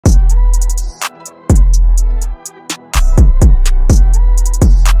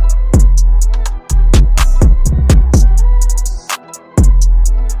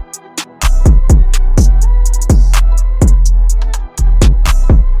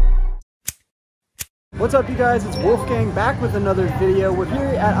What's up, you guys? It's Wolfgang back with another video. We're here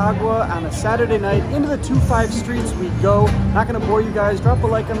at Agua on a Saturday night. Into the 2-5 streets we go. Not gonna bore you guys. Drop a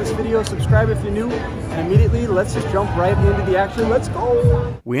like on this video, subscribe if you're new, and immediately let's just jump right into the action. Let's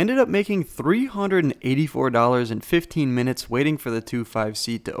go! We ended up making $384 in 15 minutes waiting for the 2-5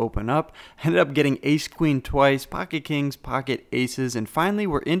 seat to open up. Ended up getting ace queen twice, pocket kings, pocket aces, and finally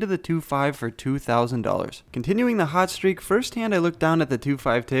we're into the 2-5 for $2,000. Continuing the hot streak, first hand I looked down at the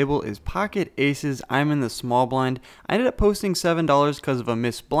 2-5 table is pocket aces. I'm in the small blind. I ended up posting $7 because of a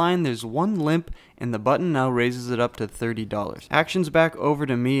missed blind. There's one limp and the button now raises it up to $30. Action's back over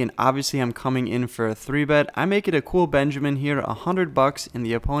to me, and obviously I'm coming in for a 3-bet. I make it a cool Benjamin here, $100, and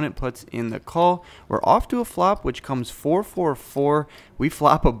the opponent puts in the call. We're off to a flop, which comes 4-4-4. We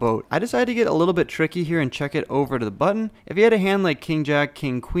flop a boat. I decided to get a little bit tricky here and check it over to the button. If he had a hand like king jack,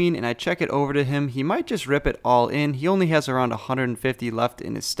 king queen, and I check it over to him, he might just rip it all in. He only has around 150 left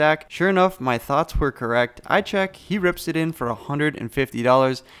in his stack. Sure enough, my thoughts were correct. I check, he rips it in for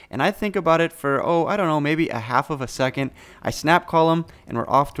 $150, and I think about it for, I don't know, maybe a half of a second. I snap call him, and we're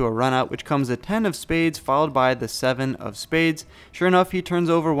off to a run out, which comes a 10 of spades followed by the 7 of spades. Sure enough, he turns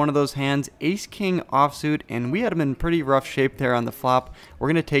over one of those hands, ace king offsuit, and we had him in pretty rough shape there on the flop. We're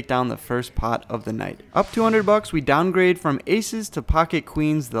going to take down the first pot of the night. Up $200, we downgrade from aces to pocket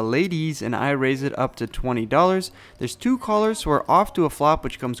queens, the ladies, and I raise it up to $20. There's two callers, so we're off to a flop,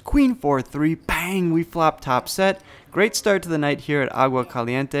 which comes queen 4-3, bang, we flop top set. Great start to the night here at Agua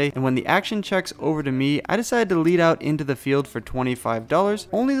Caliente, and when the action checks over to me, I decided to lead out into the field for $25.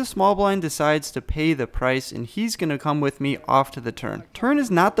 Only the small blind decides to pay the price, and he's going to come with me off to the turn. Turn is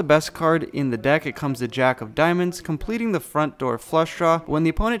not the best card in the deck. It comes the jack of diamonds, completing the front door flush draw. When the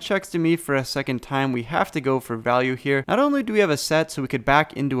opponent checks to me for a second time, we have to go for value here. Not only do we have a set so we could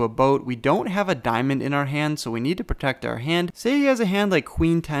back into a boat, we don't have a diamond in our hand, so we need to protect our hand. Say he has a hand like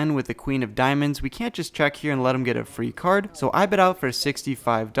queen 10 with the queen of diamonds, we can't just check here and let him get a free card, so I bet out for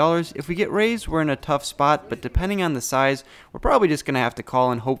 $65. If we get raised, we're in a tough spot, but depending on the size, we're probably just going to have to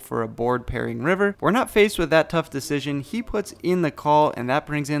call and hope for a board pairing river. We're not faced with that tough decision. He puts in the call, and that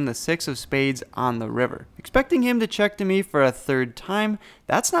brings in the 6 of spades on the river. Expecting him to check to me for a third time.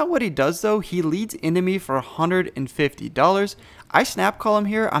 That's not what he does though. He leads into me for $150. I snap call him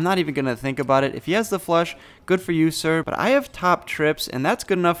here. I'm not even going to think about it. If he has the flush, good for you, sir. But I have top trips, and that's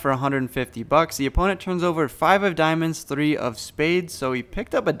good enough for $150. The opponent turns over 5 of diamonds, 3 of spades. So he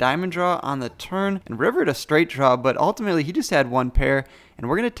picked up a diamond draw on the turn and rivered a straight draw, but ultimately he just had one pair. And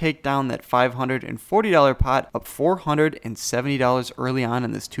we're going to take down that $540 pot, up $470 early on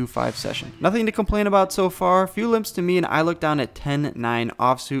in this 2-5 session. Nothing to complain about so far. Few limps to me, and I look down at 10-9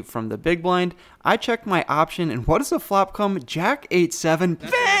 offsuit from the big blind. I check my option, and what does the flop come? Jack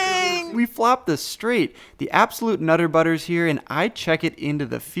 8-7. Bang! We flop the straight. The absolute nutter butters here, and I check it into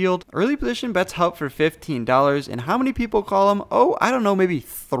the field. Early position bets out for $15, and how many people call him? I don't know, maybe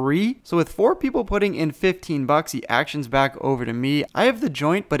 3. So with 4 people putting in $15, the action's back over to me. I have the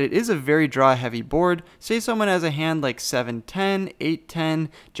joint, but it is a very draw heavy board. Say someone has a hand like 7-10, 8-10,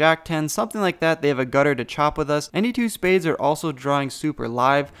 Jack 10, something like that. They have a gutter to chop with us. Any 2 spades are also drawing super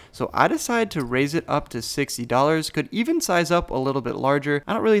live, so I decide to raise it up to $60. Could even size up a little bit larger.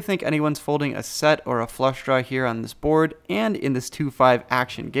 I don't really think anyone's folding a set or a flush draw here on this board and in this 2-5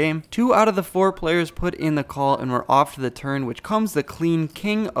 action game. 2 out of the 4 players put in the call, and we're off to the turn, which comes the clean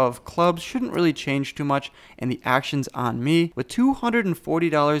king of clubs. Shouldn't really change too much, and the action's on me. With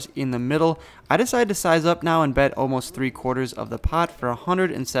 $240 in the middle, I decide to size up now and bet almost 3/4 of the pot for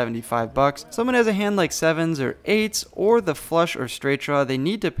 $175. Someone has a hand like 7s or 8s or the flush or straight draw, they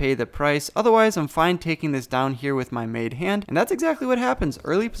need to pay the price. Otherwise, I'm fine taking this down here with my made hand, and that's exactly what happens.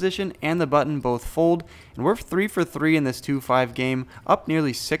 Early position and the button both fold, and we're 3 for 3 in this 2-5 game, up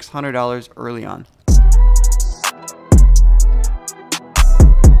nearly $600 early on.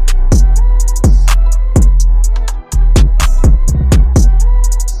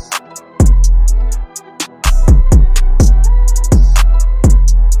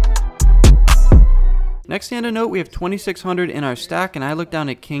 Next hand to note, we have $2,600 in our stack, and I look down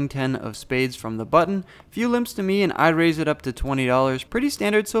at king 10 of spades from the button. Few limps to me, and I raise it up to $20. Pretty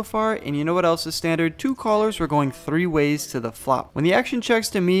standard so far, and you know what else is standard? 2 callers, we're going 3 ways to the flop. When the action checks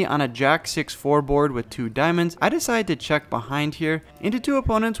to me on a jack 6-4 board with 2 diamonds, I decide to check behind here. Into 2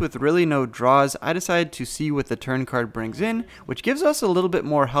 opponents with really no draws, I decide to see what the turn card brings in, which gives us a little bit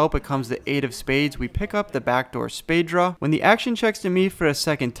more help. It comes the 8 of spades. We pick up the backdoor spade draw. When the action checks to me for a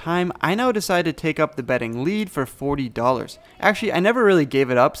second time, I now decide to take up the betting opening lead for $40. Actually, I never really gave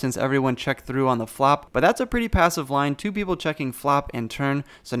it up since everyone checked through on the flop, but that's a pretty passive line, 2 people checking flop and turn,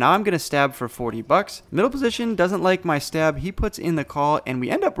 so now I'm going to stab for 40 bucks. Middle position doesn't like my stab, he puts in the call, and we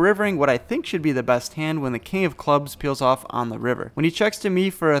end up rivering what I think should be the best hand when the king of clubs peels off on the river. When he checks to me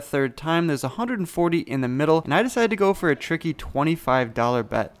for a third time, there's 140 in the middle, and I decided to go for a tricky $25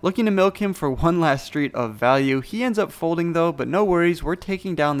 bet. Looking to milk him for one last street of value. He ends up folding though, but no worries, we're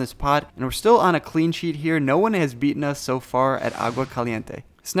taking down this pot, and we're still on a clean sheet here. No one has beaten us so far at Agua Caliente.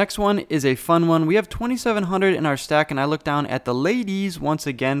 This next one is a fun one. We have 2,700 in our stack, and I look down at the ladies once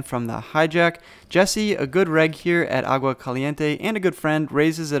again from the hijack. Jesse, a good reg here at Agua Caliente and a good friend,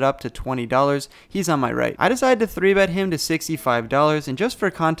 raises it up to $20. He's on my right. I decided to 3-bet him to $65, and just for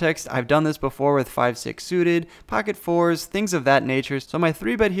context, I've done this before with 5-6 suited, pocket 4s, things of that nature, so my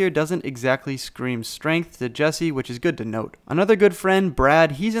 3-bet here doesn't exactly scream strength to Jesse, which is good to note. Another good friend,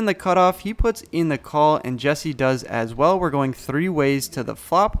 Brad, he's in the cutoff, he puts in the call, and Jesse does as well. We're going 3 ways to the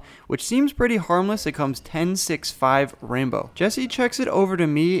flop, which seems pretty harmless. It comes 10-6-5 rainbow. Jesse checks it over to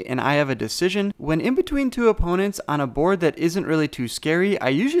me, and I have a decision. When in between 2 opponents on a board that isn't really too scary, I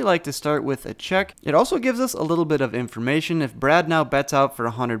usually like to start with a check. It also gives us a little bit of information. If Brad now bets out for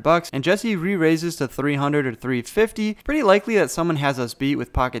 100 bucks and Jesse re-raises to 300 or 350, pretty likely that someone has us beat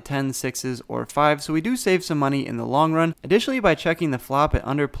with pocket 10s, 6s, or 5s, so we do save some money in the long run. Additionally, by checking the flop, it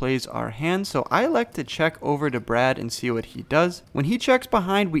underplays our hand, so I elect to check over to Brad and see what he does. When he checks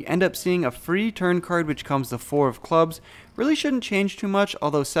behind, we end up seeing a free turn card, which comes the 4 of clubs. Really shouldn't change too much,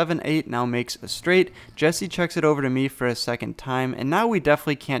 although 7-8 now makes a straight. Jesse checks it over to me for a second time, and now we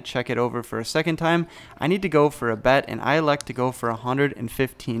definitely can't check it over for a second time. I need to go for a bet, and I elect to go for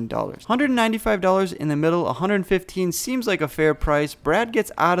 $115. $195 in the middle, $115 seems like a fair price. Brad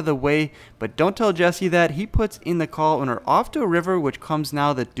gets out of the way, but don't tell Jesse that. He puts in the call, and we're off to a river, which comes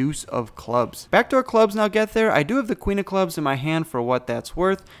now the deuce of clubs. Backdoor clubs now get there. I do have the queen of clubs in my hand for what that's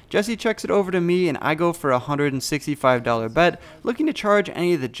worth. Jesse checks it over to me, and I go for a $165 bet, looking to charge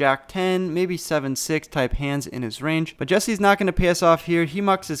any of the jack 10, maybe 7-6 type hands in his range, but Jesse's not going to pay us off here. He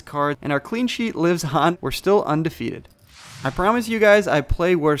mucks his card, and our clean sheet lives on. We're still undefeated. I promise you guys I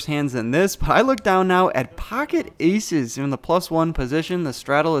play worse hands than this, but I look down now at pocket aces in the +1 position. The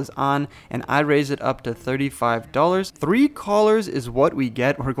straddle is on, and I raise it up to $35. 3 callers is what we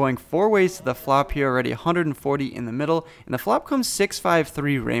get. We're going 4 ways to the flop here already, 140 in the middle, and the flop comes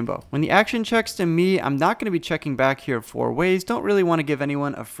 6-5-3 rainbow. When the action checks to me, I'm not going to be checking back here 4 ways. Don't really want to give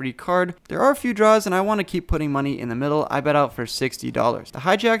anyone a free card. There are a few draws, and I want to keep putting money in the middle. I bet out for $60. The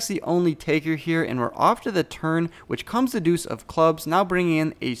hijack's the only taker here, and we're off to the turn, which comes to of clubs, now bringing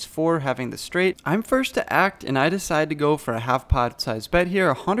in ace-4, having the straight. I'm first to act, and I decide to go for a half pot size bet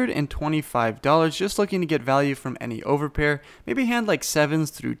here, $125, just looking to get value from any overpair. Maybe a hand like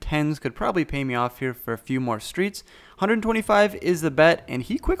 7s through 10s could probably pay me off here for a few more streets. 125 is the bet, and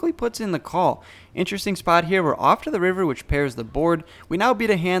he quickly puts in the call. Interesting spot here. We're off to the river, which pairs the board. We now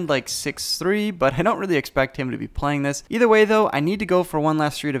beat a hand like 6-3, but I don't really expect him to be playing this. Either way, though, I need to go for one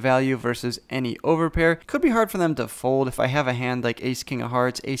last street of value versus any overpair. It could be hard for them to fold. If I have a hand like ace-king of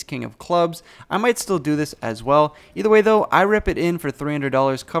hearts, ace-king of clubs, I might still do this as well. Either way, though, I rip it in for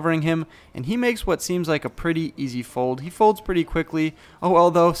 $300, covering him, and he makes what seems like a pretty easy fold. He folds pretty quickly. Oh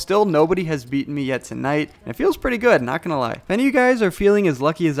well, though, still nobody has beaten me yet tonight, and it feels pretty good, not gonna lie. If any of you guys are feeling as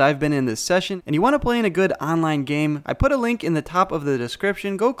lucky as I've been in this session, and you want to play in a good online game, I put a link in the top of the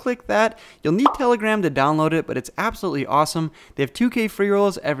description. Go click that. You'll need Telegram to download it, but it's absolutely awesome. They have 2K free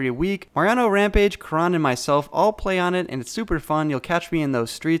rolls every week. Mariano, Rampage, Karan, and myself all play on it, and it's super fun. You'll catch me in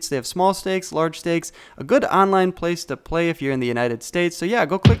those streets. They have small stakes, large stakes, a good online place to play if you're in the United States. So yeah,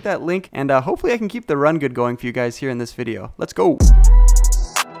 go click that link, and hopefully I can keep the run good going for you guys here in this video. Let's go.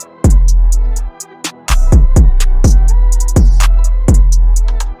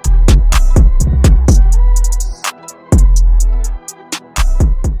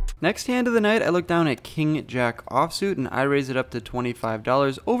 Next hand of the night, I look down at King Jack offsuit, and I raise it up to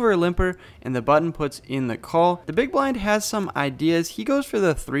 $25 over a limper, and the button puts in the call. The big blind has some ideas. He goes for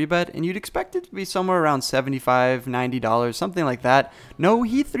the 3-bet, and you'd expect it to be somewhere around $75, $90, something like that. No,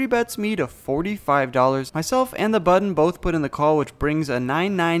 he 3-bets me to $45. Myself and the button both put in the call, which brings a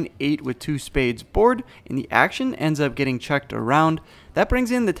 9-9-8 with 2 spades board, and the action ends up getting checked around. That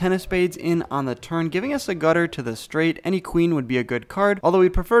brings in the 10 of spades in on the turn, giving us a gutter to the straight. Any queen would be a good card, although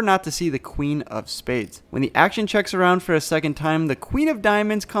we'd prefer not to see the queen of spades. When the action checks around for a second time, the queen of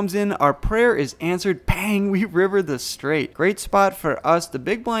diamonds comes in. Our prayer is answered. Bang, we river the straight. Great spot for us. The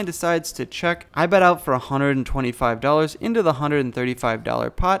big blind decides to check. I bet out for $125 into the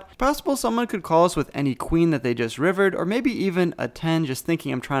 $135 pot. It's possible someone could call us with any queen that they just rivered, or maybe even a 10, just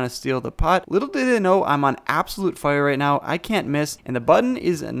thinking I'm trying to steal the pot. Little did they know I'm on absolute fire right now. I can't miss, and the button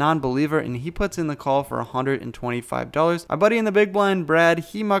is a non-believer, and he puts in the call for $125. My buddy in the big blind, Brad,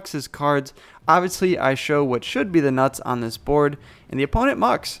 he mucks his cards. Obviously, I show what should be the nuts on this board, and the opponent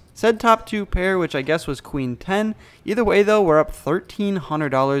mucks. Said top 2 pair, which I guess was queen 10. Either way though, we're up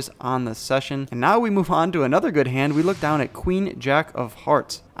 $1,300 on the session. And now we move on to another good hand. We look down at queen jack of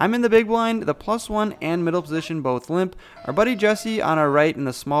hearts. I'm in the big blind, the +1 and middle position both limp. Our buddy Jesse on our right in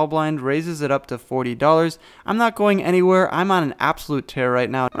the small blind raises it up to $40. I'm not going anywhere. I'm on an absolute tear right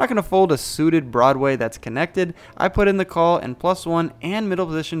now. I'm not going to fold a suited Broadway that's connected. I put in the call, and +1 and middle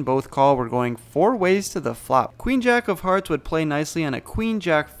position both call. We're going 4 ways to the flop. Queen jack of hearts would play nicely on a queen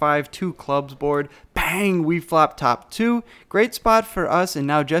jack 5 2 clubs board. Bang, we flop top 2. Great spot for us, and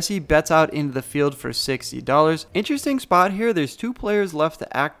now Jesse bets out into the field for $60. Interesting spot here. There's 2 players left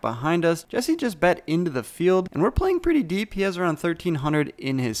to act behind us. Jesse just bet into the field, and we're playing pretty deep. He has around 1,300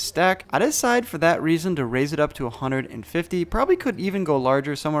 in his stack. I decide for that reason to raise it up to 150. Probably could even go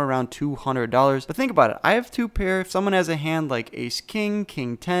larger, somewhere around $200. But think about it. I have 2 pair. If someone has a hand like ace king,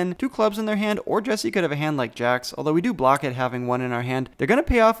 king 10, 2 clubs in their hand, or Jesse could have a hand like jacks, although we do block it having 1 in our hand, they're going to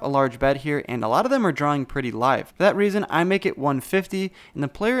pay off a large bet here, and a lot of them are drawing pretty live. For that reason, I make it 150, and the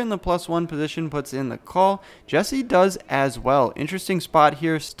player in the +1 position puts in the call. Jesse does as well. Interesting spot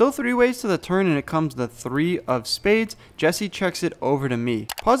here. Still 3 ways to the turn, and it comes the 3 of spades. Jesse checks it over to me.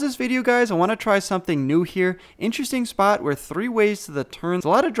 Pause this video, guys. I want to try something new here. Interesting spot where 3 ways to the turn. There's a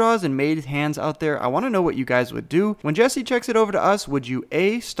lot of draws and made hands out there. I want to know what you guys would do. When Jesse checks it over to us, would you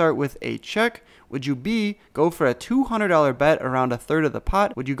A, start with a check? Would you B, go for a $200 bet around 1/3 of the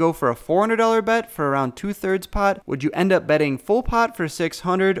pot? Would you go for a $400 bet for around 2/3 pot? Would you end up betting full pot for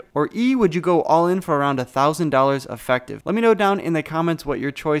 $600? Or E, would you go all in for around $1,000 effective? Let me know down in the comments what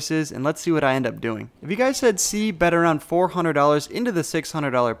your choice is, and let's see what I end up doing. If you guys said C, bet around $400 into the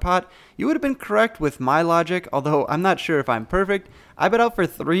 $600 pot, you would have been correct with my logic, although I'm not sure if I'm perfect. I bet out for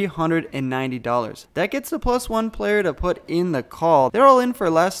 $390. That gets the +1 player to put in the call. They're all in for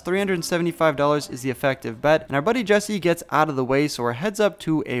less. $375 is the effective bet, and our buddy Jesse gets out of the way, so we're heads up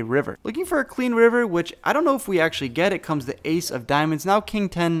to a river. Looking for a clean river, which I don't know if we actually get. It comes the ace of diamonds. Now king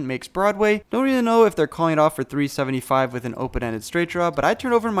 10 makes Broadway. Don't really know if they're calling it off for $375 with an open-ended straight draw, but I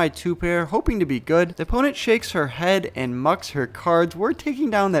turn over my 2 pair, hoping to be good. The opponent shakes her head and mucks her cards. We're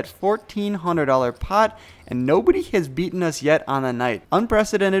taking down that $1,400 pot, and nobody has beaten us yet on the night.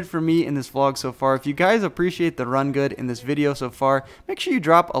 Unprecedented for me in this vlog so far. If you guys appreciate the run good in this video so far, make sure you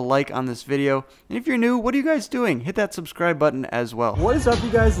drop a like on this video. And if you're new, what are you guys doing? Hit that subscribe button as well. What is up, you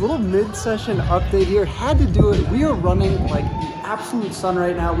guys? Little mid-session update here. Had to do it. We are running like the absolute sun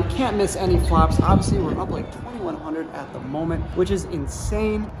right now. We can't miss any flops. Obviously, we're up like 2,100 at the moment, which is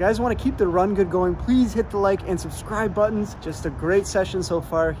insane. If you guys want to keep the run good going, please hit the like and subscribe buttons. Just a great session so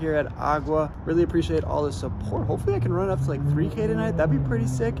far here at Agua. Really appreciate all the support. Hopefully I can run up to like 3K tonight. That'd be pretty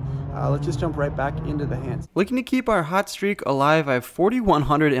sick. Let's just jump right back into the hands. Looking to keep our hot streak alive, I have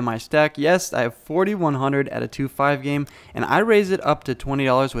 4,100 in my stack. Yes, I have 4,100 at a 2-5 game, and I raise it up to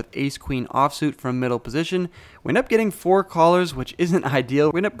 $20 with ace queen offsuit from middle position. We end up getting 4 callers, which isn't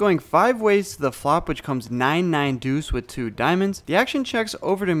ideal. We end up going 5 ways to the flop, which comes 9-9 deuce with 2 diamonds. The action checks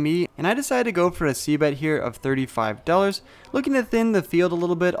over to me, and I decided to go for a C bet here of $35. Looking to thin the field a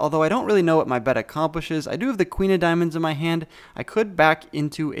little bit, although I don't really know what my bet accomplishes. I do have the queen of diamonds in my hand. I could back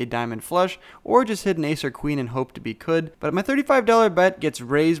into a diamond flush, or just hit an ace or queen and hope to be good. But my $35 bet gets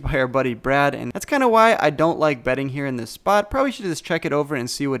raised by our buddy Brad, and that's kind of why I don't like betting here in this spot. Probably should just check it over and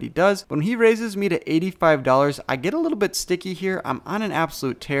see what he does. When he raises me to $85, I get a little bit sticky here. I'm on an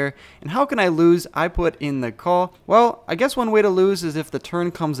absolute tear, and how can I lose? I put in the call. Well, I guess one way to lose is if the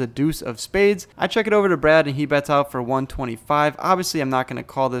turn comes a deuce of spades. I check it over to Brad, and he bets out for $125. Obviously, I'm not going to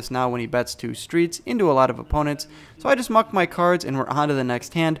call this now when he bets 2 streets into a lot of opponents, so I just muck my cards and we're on to the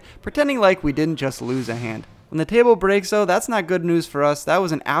next hand, pretending like we didn't just lose a hand. When the table breaks though, that's not good news for us. That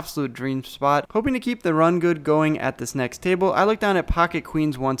was an absolute dream spot. Hoping to keep the run good going at this next table, I look down at pocket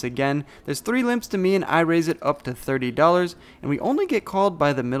queens once again. There's 3 limps to me and I raise it up to $30, and we only get called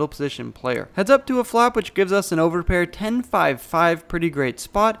by the middle position player. Heads up to a flop, which gives us an overpair 10-5-5, pretty great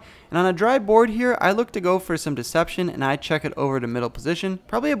spot. And on a dry board here, I look to go for some deception and I check it over to middle position.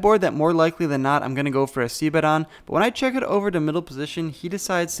 Probably a board that more likely than not I'm going to go for a c-bet on, but when I check it over to middle position, he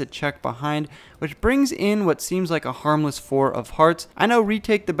decides to check behind, which brings in what seems like a harmless 4 of hearts. I now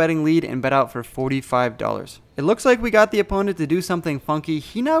retake the betting lead and bet out for $45. It looks like we got the opponent to do something funky.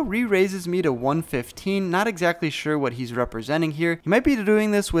 He now re-raises me to 115, not exactly sure what he's representing here. He might be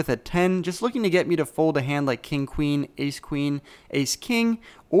doing this with a 10, just looking to get me to fold a hand like king queen, ace king,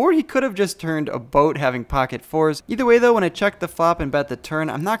 or he could have just turned a boat having pocket 4s. Either way though, when I check the flop and bet the turn,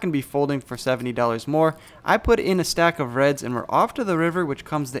 I'm not going to be folding for $70 more. I put in a stack of reds and we're off to the river, which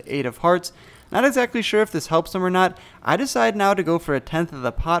comes the 8 of hearts. Not exactly sure if this helps him or not. I decide now to go for a 1/10 of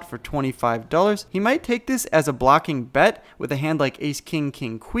the pot for $25. He might take this as a blocking bet with a hand like ace king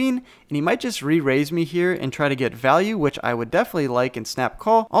queen, and he might just re-raise me here and try to get value, which I would definitely like and snap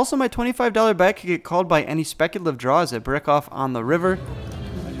call. Also, my $25 bet could get called by any speculative draw as a brick off on the river.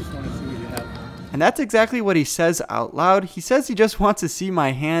 And that's exactly what he says out loud. He says he just wants to see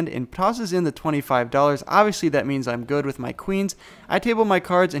my hand and tosses in the $25. Obviously that means I'm good with my queens. I table my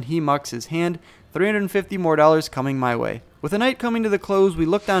cards and he mucks his hand. $350 more coming my way. With the night coming to the close, we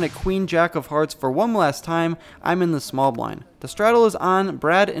look down at queen jack of hearts for one last time. I'm in the small blind. The straddle is on.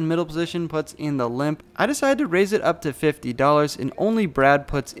 Brad in middle position puts in the limp. I decide to raise it up to $50 and only Brad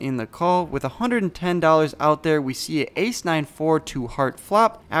puts in the call. With $110 out there, we see an ace 9-4 2 heart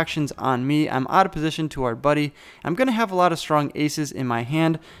flop. Actions on me. I'm out of position to our buddy. I'm going to have a lot of strong aces in my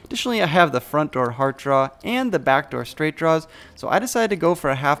hand. Additionally, I have the front door heart draw and the back door straight draws, so I decide to go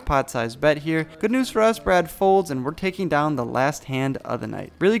for a half pot size bet here. Good news for us, Brad folds and we're taking down the last hand of the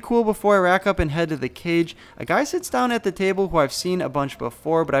night. Really cool. Before I rack up and head to the cage, a guy sits down at the table who I've seen a bunch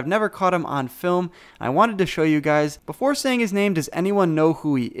before, but I've never caught him on film. I wanted to show you guys. Before saying his name, does anyone know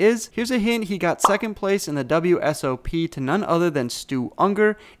who he is? Here's a hint. He got second place in the WSOP to none other than Stu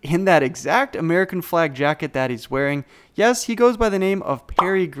Unger in that exact American flag jacket that he's wearing. Yes, he goes by the name of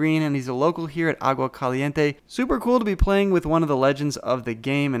Perry Green and he's a local here at Agua Caliente. Super cool to be playing with one of the legends of the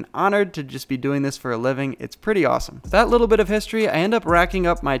game and honored to just be doing this for a living. It's pretty awesome. With that little bit of history, I end up racking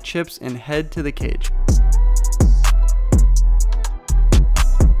up my chips and head to the cage.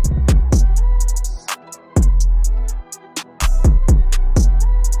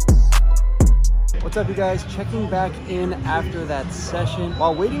 What's up, you guys? Checking back in after that session.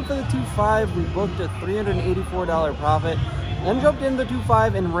 While waiting for the 2-5, we booked a $384 profit. Then jumped in the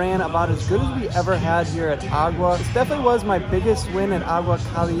 2-5 and ran about as good as we ever had here at Agua. This definitely was my biggest win at Agua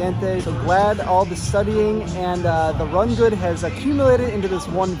Caliente. So glad all the studying and the run good has accumulated into this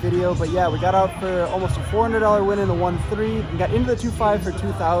one video. But yeah, we got out for almost a $400 win in the 1-3. We got into the 2-5 for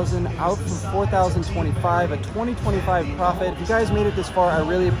 $2,000, out for $4,025, a $20.25 profit. If you guys made it this far, I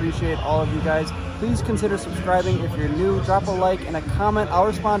really appreciate all of you guys. Please consider subscribing if you're new. Drop a like and a comment. I'll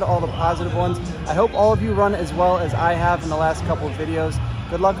respond to all the positive ones. I hope all of you run as well as I have in the last couple of videos.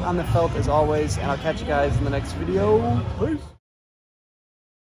 Good luck on the felt as always, and I'll catch you guys in the next video. Peace.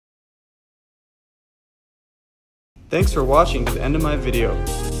 Thanks for watching to the end of my video.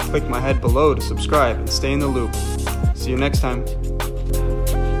 Click my head below to subscribe and stay in the loop. See you next time.